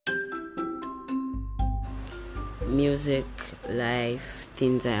music, life,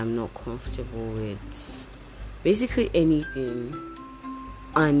 things I am not comfortable with, basically anything,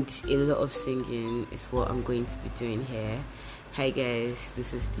 and a lot of singing is what I'm going to be doing here. Hi guys,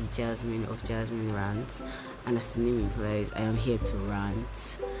 this is the Jasmine of Jasmine Rants, and as the name implies, I am here to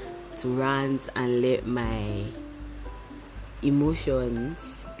rant and let my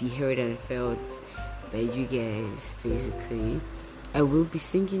emotions be heard and felt by you guys. Basically, I will be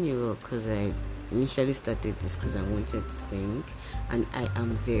singing a lot because I initially started this because I wanted to sing, and I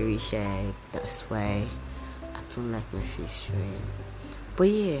am very shy. That's why I don't like my face showing. But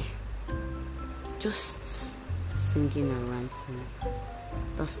yeah, just singing and ranting.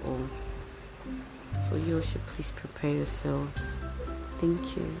 That's all. So you should please prepare yourselves.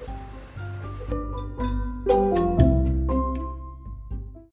 Thank you.